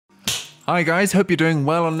Hi guys, hope you're doing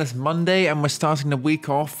well on this Monday, and we're starting the week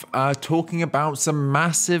off talking about some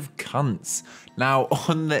massive cunts. Now,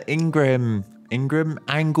 on the Ingraham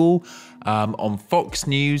angle, on Fox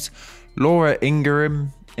News, Laura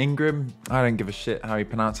Ingraham, I don't give a shit how you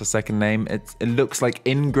pronounce her second name. It looks like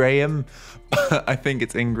Ingraham, but I think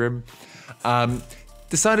it's Ingram.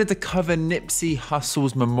 Decided to cover Nipsey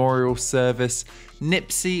Hussle's memorial service.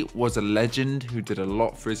 Nipsey was a legend who did a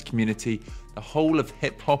lot for his community. The whole of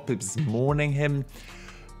hip-hop is mourning him.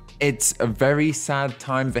 It's a very sad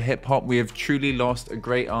time for hip-hop. We have truly lost a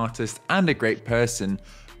great artist and a great person.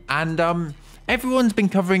 And everyone's been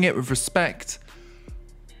covering it with respect,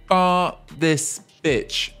 bar this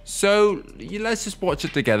bitch. So let's just watch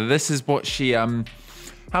it together. This is what she,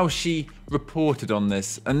 how she reported on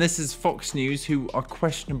this. And this is Fox News, who are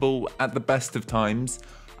questionable at the best of times.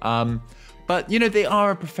 But you know, they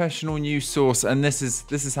are a professional news source, and this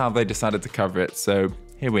is how they decided to cover it. So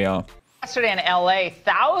here we are. Yesterday in LA,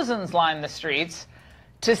 thousands lined the streets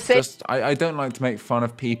to say... I don't like to make fun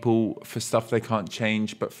of people for stuff they can't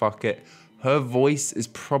change, but fuck it. Her voice is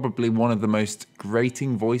probably one of the most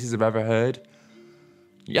grating voices I've ever heard.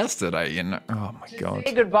 Yesterday, you know, oh my God.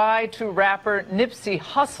 Say goodbye to rapper Nipsey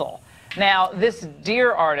Hussle. Now, this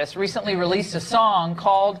dear artist recently released a song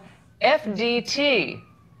called FDT.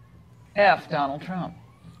 F Donald Trump.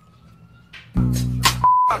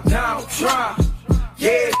 Donald Trump,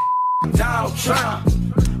 yeah, Donald Trump,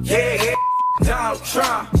 yeah, Donald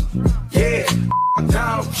Trump, yeah,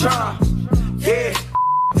 Donald Trump, yeah,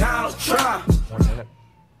 Donald Trump.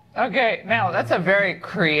 Okay, now that's a very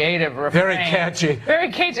creative refrain. Very catchy.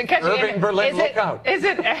 Very catchy. Irving Berlin, look out. Is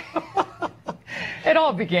it? It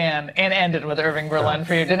all began and ended with Irving Berlin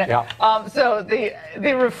for you, didn't it? Yeah. So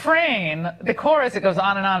the refrain, the chorus, it goes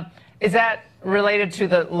on and on. Is that related to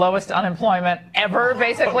the lowest unemployment ever,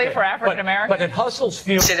 basically, for African Americans? But at Hustle's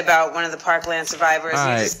funeral... Shit about one of the Parkland survivors.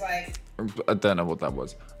 Right. He's just like... I don't know what that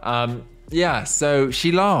was. Yeah, so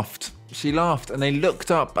she laughed. She laughed, and they looked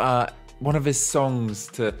up one of his songs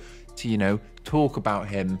to you know, talk about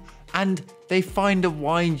him, and they find a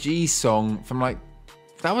YG song from like,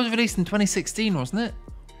 that was released in 2016, wasn't it?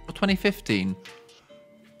 Or 2015?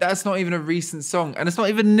 That's not even a recent song, and it's not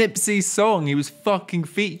even Nipsey's song. He was fucking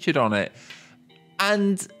featured on it.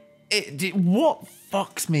 And what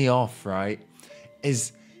fucks me off, right,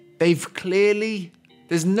 is they've clearly...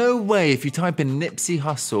 There's no way if you type in Nipsey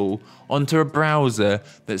Hussle onto a browser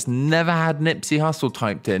that's never had Nipsey Hussle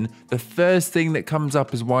typed in, the first thing that comes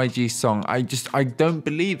up is YG's song. I don't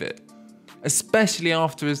believe it. Especially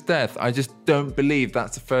after his death, I just don't believe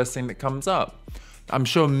that's the first thing that comes up. I'm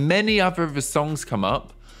sure many other of his songs come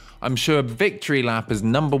up. I'm sure Victory Lap is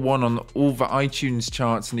 #1 on all the iTunes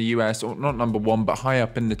charts in the US, or not #1, but high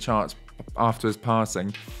up in the charts after his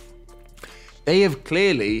passing. They have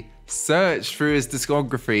clearly searched through his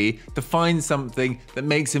discography to find something that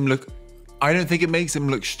makes him look... I don't think it makes him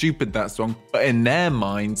look stupid, that song, but in their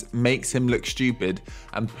minds makes him look stupid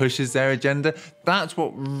and pushes their agenda. That's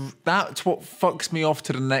what fucks me off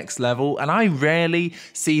to the next level. And I rarely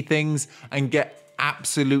see things and get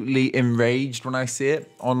absolutely enraged when I see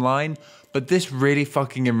it online, but this really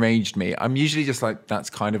fucking enraged me. I'm usually just like, that's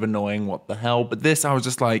kind of annoying, what the hell? But this, I was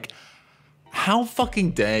just like, how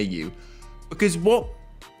fucking dare you? Because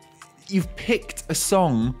you've picked a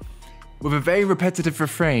song with a very repetitive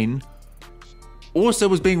refrain, also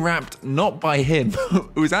was being rapped not by him,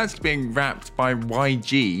 it was actually being rapped by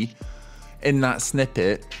YG in that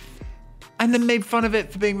snippet, and then made fun of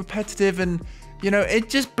it for being repetitive. And you know, it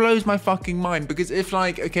just blows my fucking mind. Because if,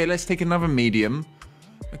 like, okay, let's take another medium.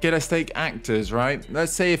 Okay, let's take actors, right?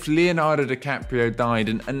 Let's say if Leonardo DiCaprio died,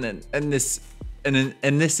 and in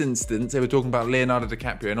this instance, they were talking about Leonardo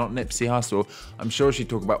DiCaprio, not Nipsey Hussle. I'm sure she'd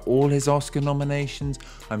talk about all his Oscar nominations.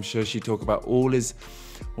 I'm sure she'd talk about all his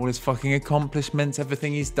fucking accomplishments,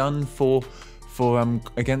 everything he's done for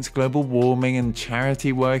against global warming, and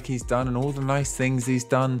charity work he's done, and all the nice things he's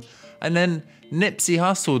done. And then Nipsey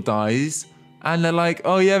Hussle dies, and they're like,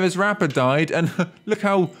 oh yeah, this rapper died, and look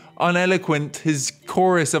how uneloquent his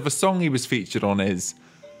chorus of a song he was featured on is.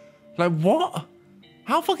 Like, what?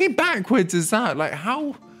 How fucking backwards is that? Like,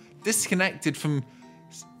 how disconnected from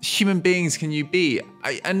human beings can you be?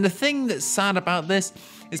 And the thing that's sad about this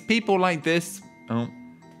is people like this...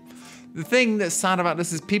 The thing that's sad about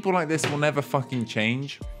this is people like this will never fucking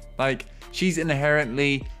change. Like, she's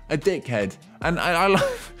inherently a dickhead. And I like...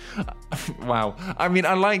 wow. I mean,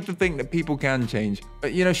 I like to think that people can change.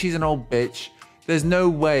 But, you know, she's an old bitch. There's no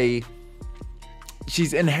way...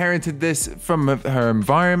 She's inherited this from her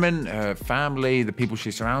environment, her family, the people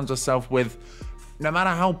she surrounds herself with. no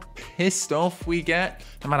matter how pissed off we get,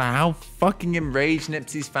 no matter how fucking enraged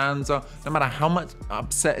Nipsey's fans are, no matter how much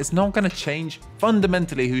upset, it's not going to change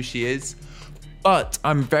fundamentally who she is. But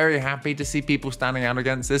I'm very happy to see people standing out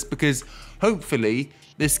against this, because hopefully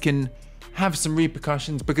this can have some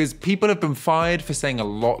repercussions, because people have been fired for saying a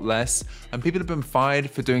lot less, and people have been fired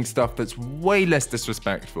for doing stuff that's way less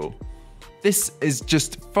disrespectful. This is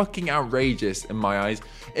just fucking outrageous in my eyes.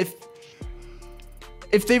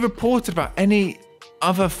 If they reported about any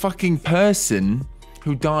other fucking person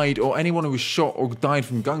who died, or anyone who was shot or died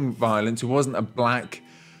from gun violence who wasn't a black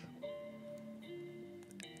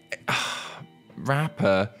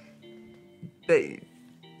rapper,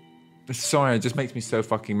 sorry, it just makes me so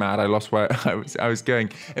fucking mad. I lost where I was going.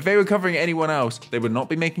 If they were covering anyone else, they would not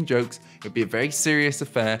be making jokes. It would be a very serious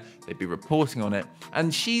affair. They'd be reporting on it.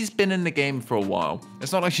 And she's been in the game for a while.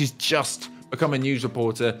 It's not like she's just become a news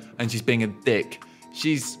reporter and she's being a dick.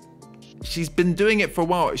 She's been doing it for a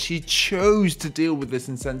while. She chose to deal with this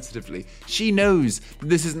insensitively. She knows that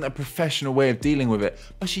this isn't a professional way of dealing with it,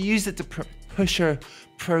 but she used it to push her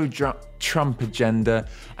pro-Trump agenda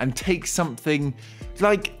and take something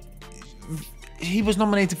like... He was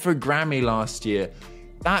nominated for a Grammy last year.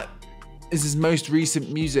 That is his most recent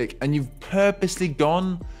music, and you've purposely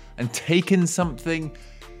gone and taken something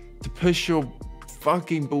to push your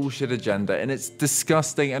fucking bullshit agenda, and it's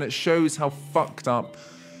disgusting, and it shows how fucked up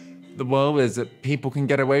the world is that people can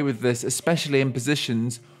get away with this, especially in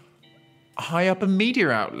positions high up in media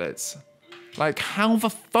outlets. Like, how the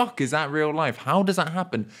fuck is that real life? How does that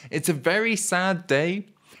happen? It's a very sad day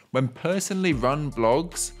when personally run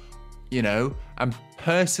blogs, you know, and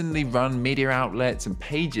personally run media outlets and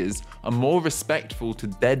pages are more respectful to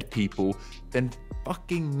dead people than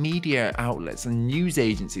fucking media outlets and news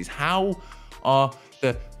agencies. How are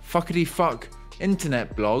the fuckity fuck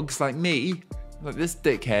internet blogs like me, like this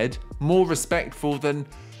dickhead, more respectful than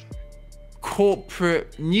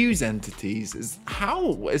corporate news entities?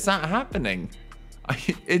 How is that happening?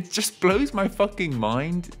 It just blows my fucking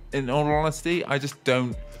mind, in all honesty. I just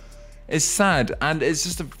don't. It's sad, and it's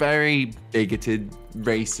just a very bigoted,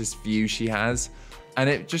 racist view she has, and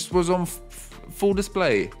it just was on full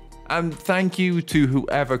display. And thank you to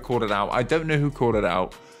whoever called it out. I don't know who called it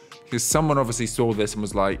out, because someone obviously saw this and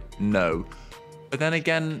was like, no. But then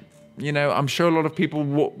again, you know, I'm sure a lot of people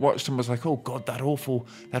watched and was like, oh God, that awful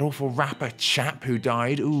rapper chap who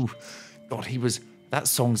died. Ooh, God, that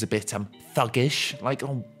song's a bit thuggish. Like,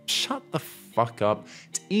 oh, shut the fuck up.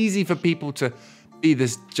 It's easy for people to be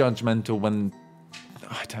this judgmental when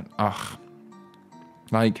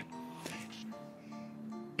like,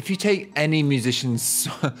 if you take any musician's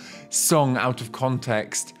song out of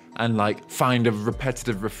context and like find a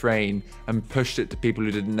repetitive refrain and pushed it to people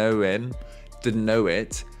who didn't know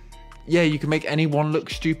it, yeah, you can make anyone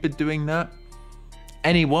look stupid doing that.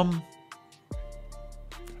 Anyone.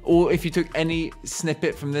 Or if you took any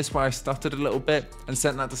snippet from this where I stuttered a little bit and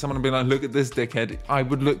sent that to someone and be like, look at this dickhead, I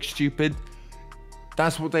would look stupid.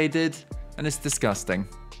 That's what they did, and it's disgusting.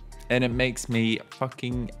 And it makes me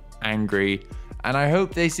fucking angry. And I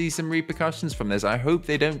hope they see some repercussions from this. I hope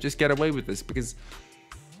they don't just get away with this, because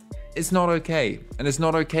it's not okay. And it's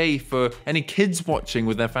not okay for any kids watching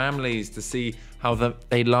with their families to see how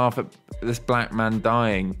they laugh at this black man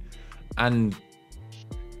dying and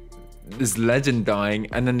this legend dying,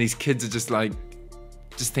 and then these kids are just like,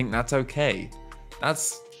 just think that's okay.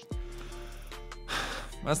 That's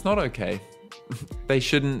not okay. They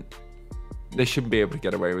shouldn't be able to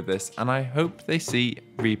get away with this, and I hope they see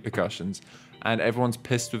repercussions, and everyone's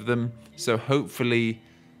pissed with them. So hopefully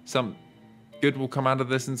some good will come out of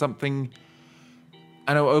this, and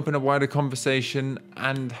it'll open a wider conversation,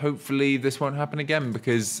 and hopefully this won't happen again,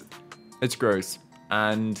 because it's gross.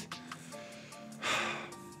 And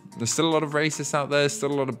there's still a lot of racists out there,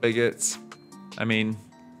 still a lot of bigots. I mean,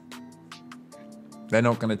 they're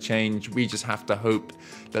not going to change. We just have to hope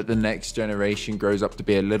that the next generation grows up to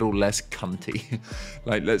be a little less cunty.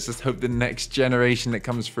 Like, let's just hope the next generation that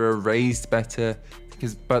comes through are raised better.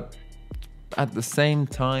 But at the same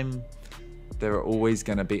time, there are always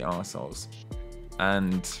going to be arseholes.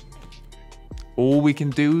 And all we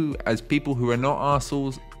can do as people who are not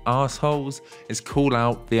arseholes is call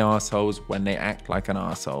out the arseholes when they act like an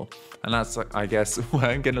arsehole. And that's, I guess, where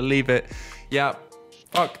I'm going to leave it. Yeah,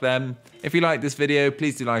 fuck them. If you like this video,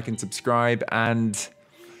 please do like and subscribe. And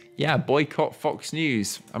yeah, boycott Fox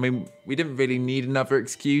News. I mean, we didn't really need another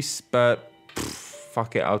excuse, but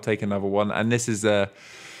fuck it, I'll take another one. And this is the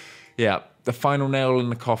final nail in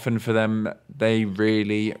the coffin for them. They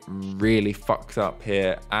really, really fucked up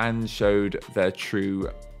here and showed their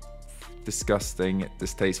true, disgusting,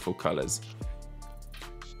 distasteful colours.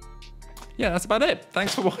 yeah, that's about it.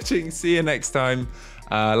 Thanks for watching. See you next time.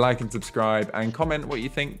 Like and subscribe and comment what you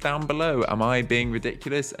think down below. Am I being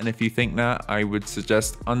ridiculous? And if you think that, I would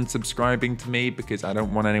suggest unsubscribing to me, because I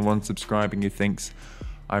don't want anyone subscribing who thinks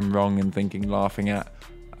I'm wrong and thinking laughing at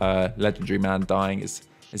legendary man dying is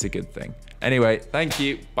a good thing. Anyway, thank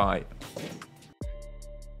you. Bye.